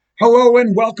Hello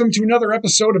and welcome to another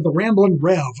episode of the Rambling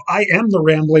Rev. I am the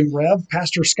Rambling Rev,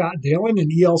 Pastor Scott Dalen, an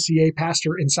ELCA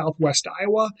pastor in Southwest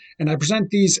Iowa, and I present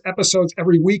these episodes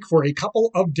every week for a couple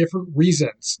of different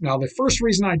reasons. Now, the first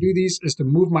reason I do these is to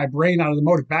move my brain out of the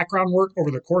mode of background work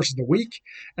over the course of the week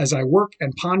as I work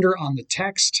and ponder on the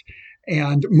text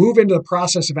and move into the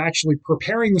process of actually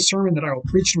preparing the sermon that I will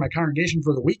preach to my congregation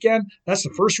for the weekend. That's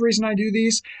the first reason I do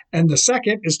these. And the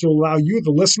second is to allow you,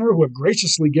 the listener, who have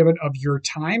graciously given of your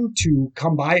time to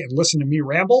come by and listen to me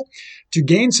ramble, to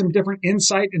gain some different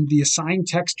insight into the assigned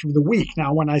text for the week.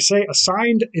 Now, when I say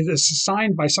assigned, it is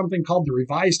assigned by something called the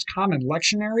Revised Common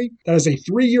Lectionary. That is a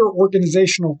 3-year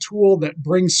organizational tool that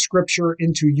brings Scripture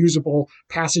into usable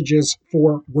passages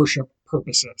for worship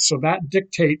purposes. So that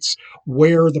dictates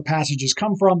where the passages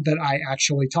come from that I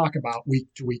actually talk about week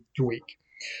to week to week.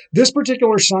 This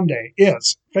particular Sunday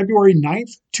is February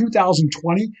 9th,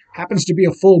 2020. Happens to be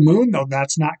a full moon, though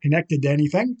that's not connected to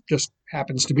anything. Just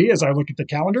happens to be as I look at the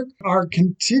calendar. Our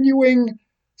continuing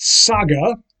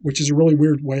saga, which is a really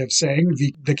weird way of saying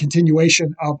the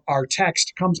continuation of our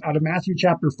text, comes out of Matthew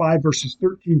chapter 5, verses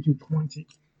 13 through 20.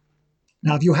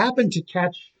 Now, if you happen to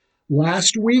catch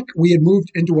last week, we had moved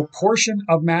into a portion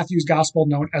of Matthew's gospel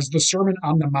known as the Sermon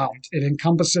on the Mount. It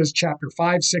encompasses chapter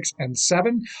 5, 6, and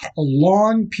 7, a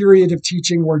long period of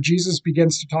teaching where Jesus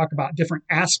begins to talk about different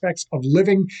aspects of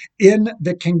living in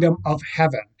the kingdom of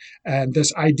heaven. And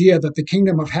this idea that the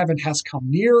kingdom of heaven has come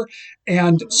near.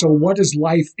 And so what does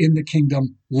life in the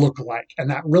kingdom look like? And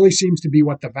that really seems to be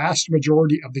what the vast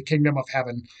majority of the kingdom of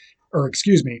heaven,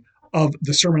 of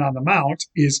the Sermon on the Mount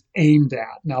is aimed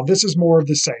at. Now, this is more of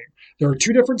the same. There are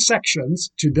 2 different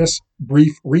sections to this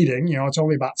brief reading. It's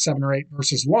only about 7 or 8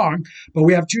 verses long, but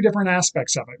we have 2 different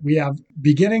aspects of it. We have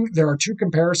beginning, there are 2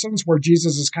 comparisons where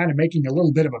Jesus is kind of making a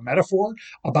little bit of a metaphor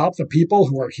about the people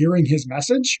who are hearing his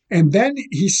message. And then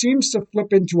he seems to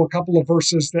flip into a couple of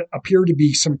verses that appear to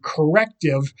be some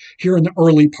corrective here in the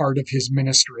early part of his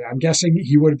ministry. I'm guessing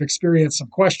he would have experienced some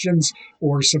questions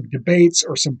or some debates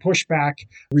or some pushback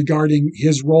regarding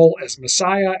his role as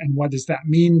Messiah and what does that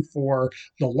mean for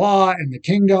the law and the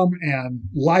kingdom and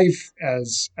life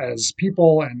as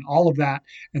people and all of that.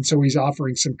 And so he's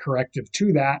offering some corrective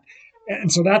to that. And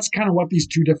so that's kind of what these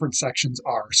 2 different sections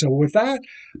are. So with that,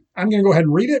 I'm going to go ahead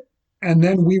and read it, and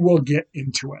then we will get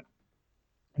into it.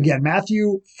 Again,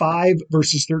 Matthew 5,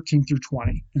 verses 13 through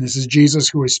 20. And this is Jesus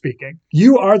who is speaking.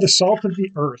 You are the salt of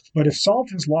the earth, but if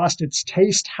salt has lost its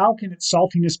taste, how can its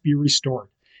saltiness be restored?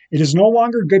 It is no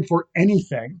longer good for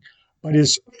anything, but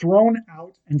is thrown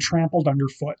out and trampled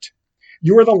underfoot.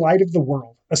 You are the light of the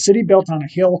world. A city built on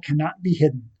a hill cannot be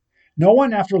hidden. No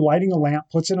one, after lighting a lamp,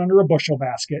 puts it under a bushel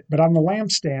basket, but on the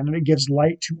lampstand, and it gives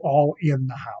light to all in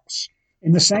the house.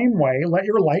 In the same way, let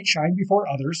your light shine before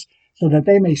others, so that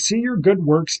they may see your good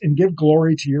works and give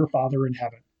glory to your Father in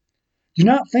heaven. Do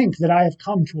not think that I have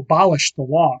come to abolish the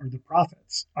law or the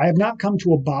prophets. I have not come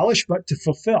to abolish, but to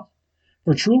fulfill.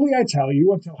 For truly I tell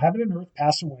you, until heaven and earth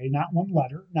pass away, not one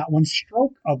letter, not one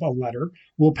stroke of a letter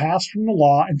will pass from the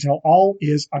law until all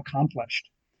is accomplished.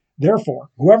 Therefore,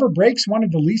 whoever breaks one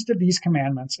of the least of these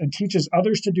commandments and teaches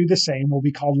others to do the same will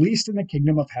be called least in the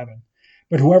kingdom of heaven.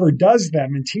 But whoever does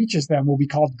them and teaches them will be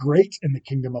called great in the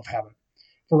kingdom of heaven.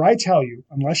 For I tell you,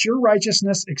 unless your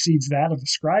righteousness exceeds that of the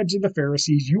scribes and the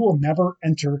Pharisees, you will never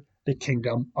enter the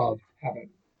kingdom of heaven.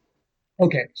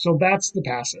 Okay, so that's the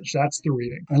passage. That's the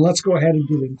reading. And let's go ahead and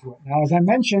get into it. Now, as I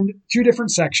mentioned, 2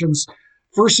 different sections.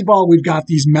 First of all, we've got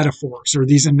these metaphors or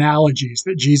these analogies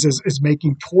that Jesus is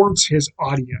making towards his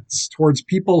audience, towards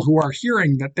people who are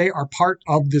hearing that they are part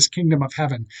of this kingdom of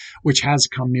heaven, which has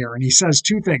come near. And he says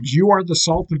 2 things. You are the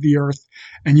salt of the earth,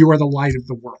 and you are the light of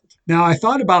the world. Now, I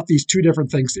thought about these 2 different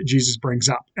things that Jesus brings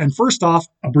up. And first off,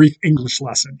 a brief English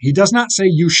lesson. He does not say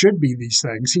you should be these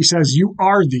things. He says you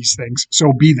are these things,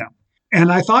 so be them. And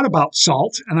I thought about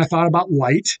salt and I thought about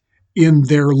light in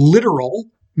their literal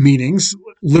meanings,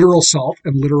 literal salt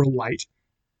and literal light.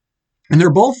 And they're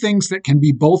both things that can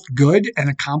be both good and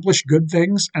accomplish good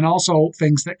things, and also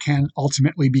things that can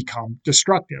ultimately become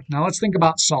destructive. Now let's think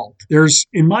about salt. There's,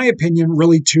 in my opinion,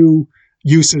 really 2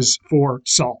 uses for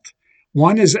salt.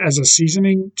 One is as a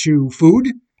seasoning to food,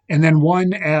 and then one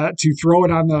to throw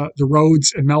it on the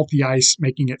roads and melt the ice,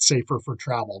 making it safer for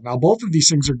travel. Now, both of these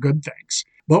things are good things.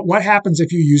 But what happens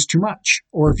if you use too much,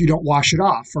 or if you don't wash it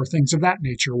off, or things of that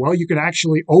nature? Well, you could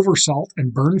actually oversalt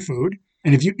and burn food.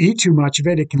 And if you eat too much of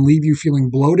it, it can leave you feeling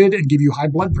bloated and give you high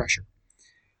blood pressure.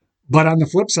 But on the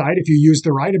flip side, if you use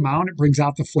the right amount, it brings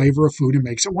out the flavor of food and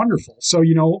makes it wonderful. So,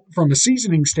 from a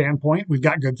seasoning standpoint, we've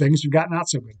got good things, we've got not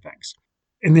so good things.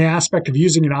 In the aspect of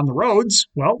using it on the roads,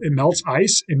 well, it melts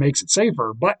ice, it makes it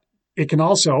safer, but it can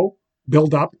also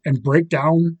build up and break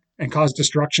down and cause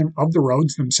destruction of the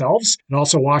roads themselves. It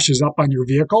also washes up on your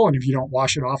vehicle, and if you don't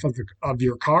wash it off of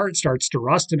your car, it starts to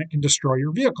rust and it can destroy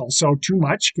your vehicle. So too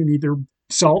much can either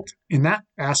salt in that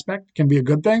aspect can be a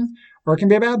good thing or it can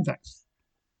be a bad thing.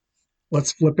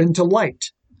 Let's flip into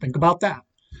light. Think about that.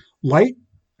 Light,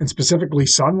 and specifically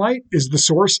sunlight, is the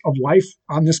source of life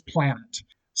on this planet.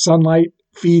 Sunlight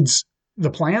feeds the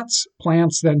plants.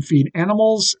 Plants then feed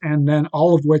animals, and then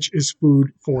all of which is food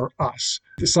for us.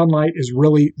 The sunlight is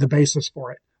really the basis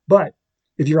for it. But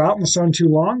if you're out in the sun too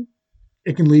long,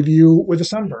 it can leave you with a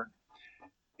sunburn.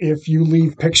 If you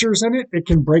leave pictures in it, it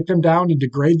can break them down and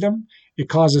degrade them. It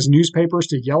causes newspapers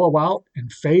to yellow out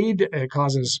and fade. It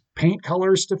causes paint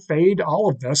colors to fade. All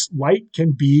of this, light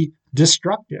can be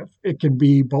destructive. It can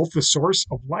be both the source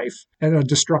of life and a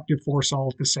destructive force all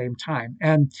at the same time.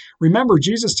 And remember,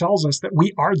 Jesus tells us that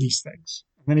we are these things,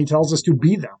 and then he tells us to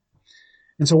be them.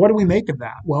 And so what do we make of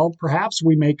that? Well, perhaps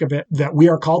we make of it that we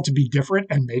are called to be different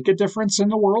and make a difference in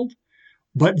the world,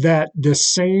 but that the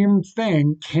same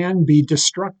thing can be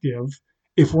destructive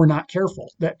if we're not careful.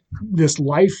 That this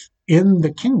life in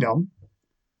the kingdom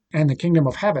and the kingdom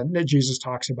of heaven that Jesus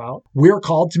talks about, we're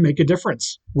called to make a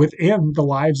difference within the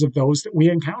lives of those that we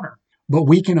encounter. But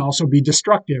we can also be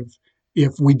destructive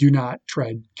if we do not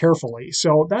tread carefully.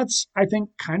 So that's, I think,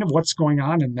 kind of what's going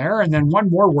on in there. And then one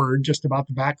more word just about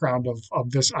the background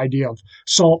of this idea of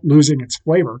salt losing its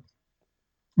flavor.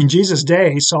 In Jesus'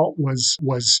 day, salt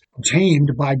was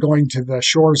obtained by going to the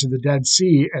shores of the Dead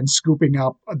Sea and scooping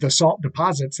up the salt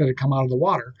deposits that had come out of the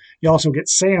water. You also get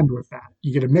sand with that.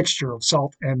 You get a mixture of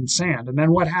salt and sand. And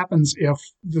then what happens if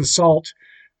the salt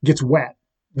gets wet?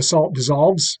 The salt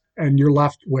dissolves and you're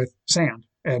left with sand.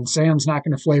 And sand's not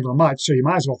going to flavor much, so you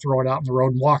might as well throw it out in the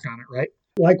road and walk on it, right?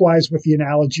 Likewise with the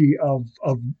analogy of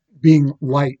being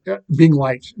light.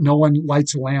 No one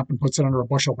lights a lamp and puts it under a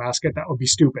bushel basket. That would be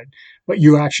stupid. But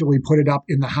you actually put it up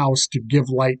in the house to give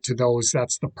light to those.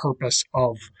 That's the purpose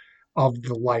of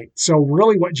the light. So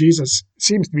really what Jesus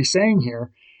seems to be saying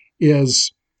here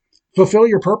is fulfill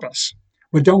your purpose,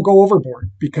 but don't go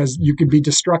overboard, because you can be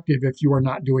destructive if you are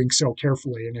not doing so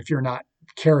carefully and if you're not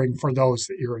caring for those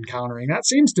that you're encountering. That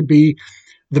seems to be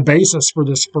the basis for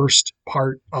this first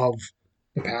part of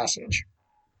the passage.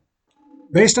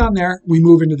 Based on there, we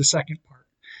move into the second part.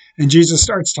 And Jesus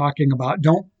starts talking about,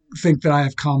 don't think that I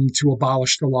have come to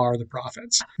abolish the law or the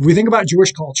prophets. If we think about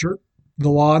Jewish culture, the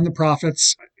law and the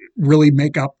prophets really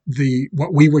make up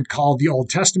what we would call the Old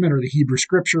Testament or the Hebrew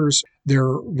Scriptures. They're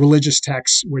religious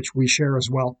texts, which we share as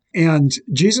well. And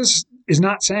Jesus is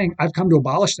not saying, I've come to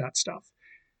abolish that stuff.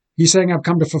 He's saying, I've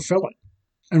come to fulfill it.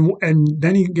 And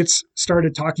then he gets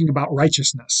started talking about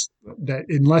righteousness, that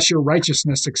unless your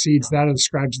righteousness exceeds that of the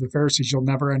scribes and the Pharisees, you'll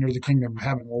never enter the kingdom of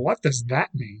heaven. Well, what does that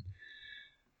mean?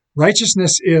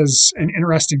 Righteousness is an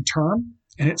interesting term,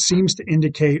 and it seems to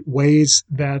indicate ways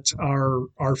that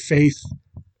our faith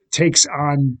takes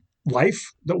on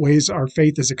life, the ways our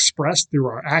faith is expressed through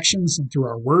our actions and through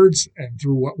our words and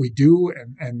through what we do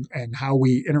and how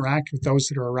we interact with those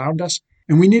that are around us.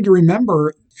 And we need to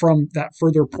remember from that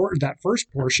first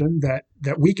portion that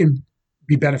we can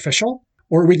be beneficial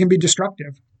or we can be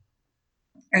destructive.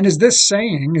 And is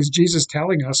Jesus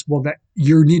telling us, well, that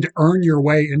you need to earn your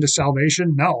way into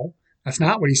salvation? No, that's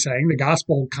not what he's saying. The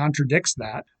gospel contradicts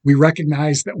that. We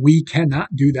recognize that we cannot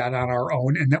do that on our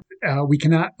own and that we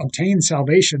cannot obtain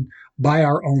salvation by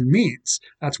our own means.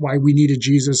 That's why we needed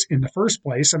Jesus in the first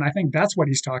place. And I think that's what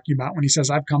he's talking about when he says,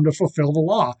 I've come to fulfill the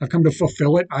law. I've come to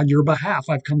fulfill it on your behalf.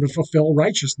 I've come to fulfill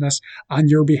righteousness on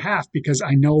your behalf because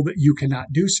I know that you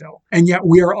cannot do so. And yet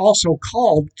we are also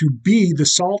called to be the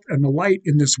salt and the light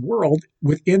in this world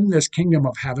within this kingdom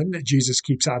of heaven that Jesus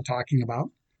keeps on talking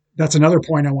about. That's another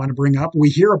point I want to bring up. We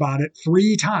hear about it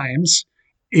 3 times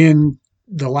in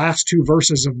the last 2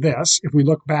 verses of this. If we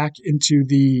look back into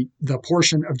the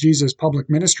portion of Jesus' public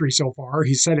ministry so far,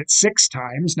 he said it 6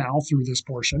 times now through this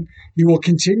portion. He will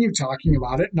continue talking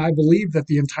about it, and I believe that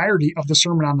the entirety of the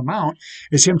Sermon on the Mount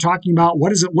is him talking about what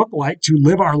does it look like to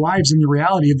live our lives in the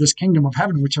reality of this kingdom of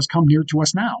heaven, which has come near to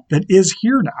us now, that is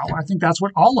here now. I think that's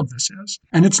what all of this is.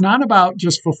 And it's not about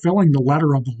just fulfilling the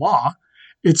letter of the law.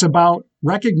 It's about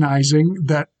recognizing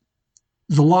that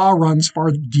the law runs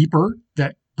far deeper,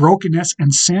 that brokenness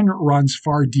and sin runs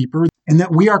far deeper, and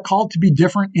that we are called to be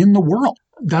different in the world.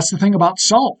 That's the thing about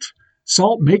salt.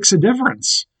 Salt makes a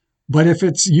difference. But if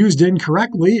it's used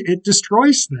incorrectly, it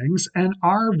destroys things. And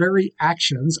our very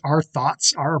actions, our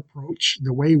thoughts, our approach,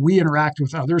 the way we interact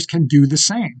with others can do the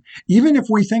same. Even if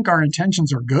we think our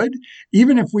intentions are good,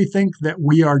 even if we think that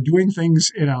we are doing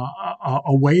things in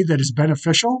a way that is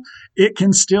beneficial, it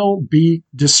can still be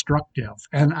destructive.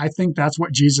 And I think that's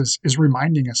what Jesus is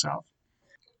reminding us of.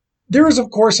 There is, of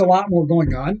course, a lot more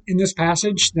going on in this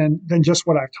passage than just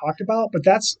what I've talked about, but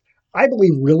that's, I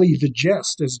believe, really the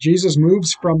gist as Jesus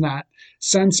moves from that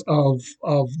sense of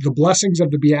the blessings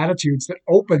of the Beatitudes that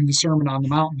open the Sermon on the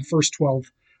Mount in the first 12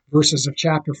 verses of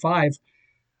chapter 5,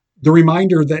 the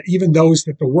reminder that even those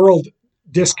that the world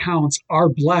discounts are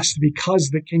blessed because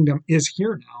the kingdom is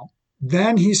here now.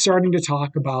 Then he's starting to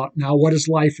talk about, now, what does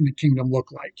life in the kingdom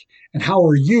look like? And how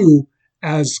are you,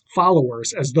 as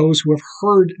followers, as those who have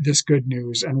heard this good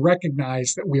news and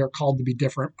recognize that we are called to be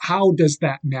different, how does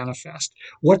that manifest?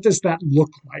 What does that look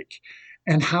like?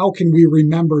 And how can we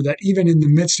remember that even in the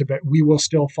midst of it, we will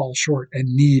still fall short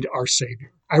and need our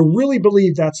Savior? I really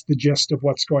believe that's the gist of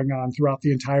what's going on throughout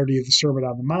the entirety of the Sermon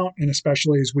on the Mount, and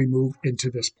especially as we move into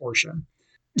this portion.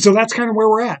 So that's kind of where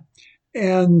we're at.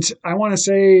 And I want to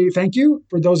say thank you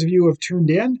for those of you who have tuned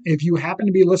in. If you happen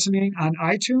to be listening on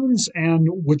iTunes and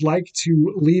would like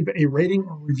to leave a rating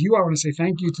or review, I want to say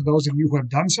thank you to those of you who have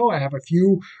done so. I have a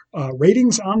few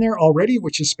ratings on there already,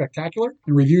 which is spectacular,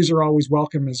 and reviews are always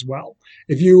welcome as well.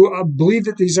 If you believe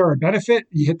that these are a benefit,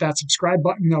 you hit that subscribe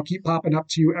button. They'll keep popping up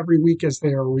to you every week as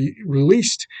they are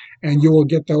released, and you will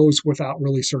get those without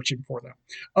really searching for them.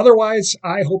 Otherwise,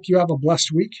 I hope you have a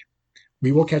blessed week.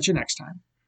 We will catch you next time.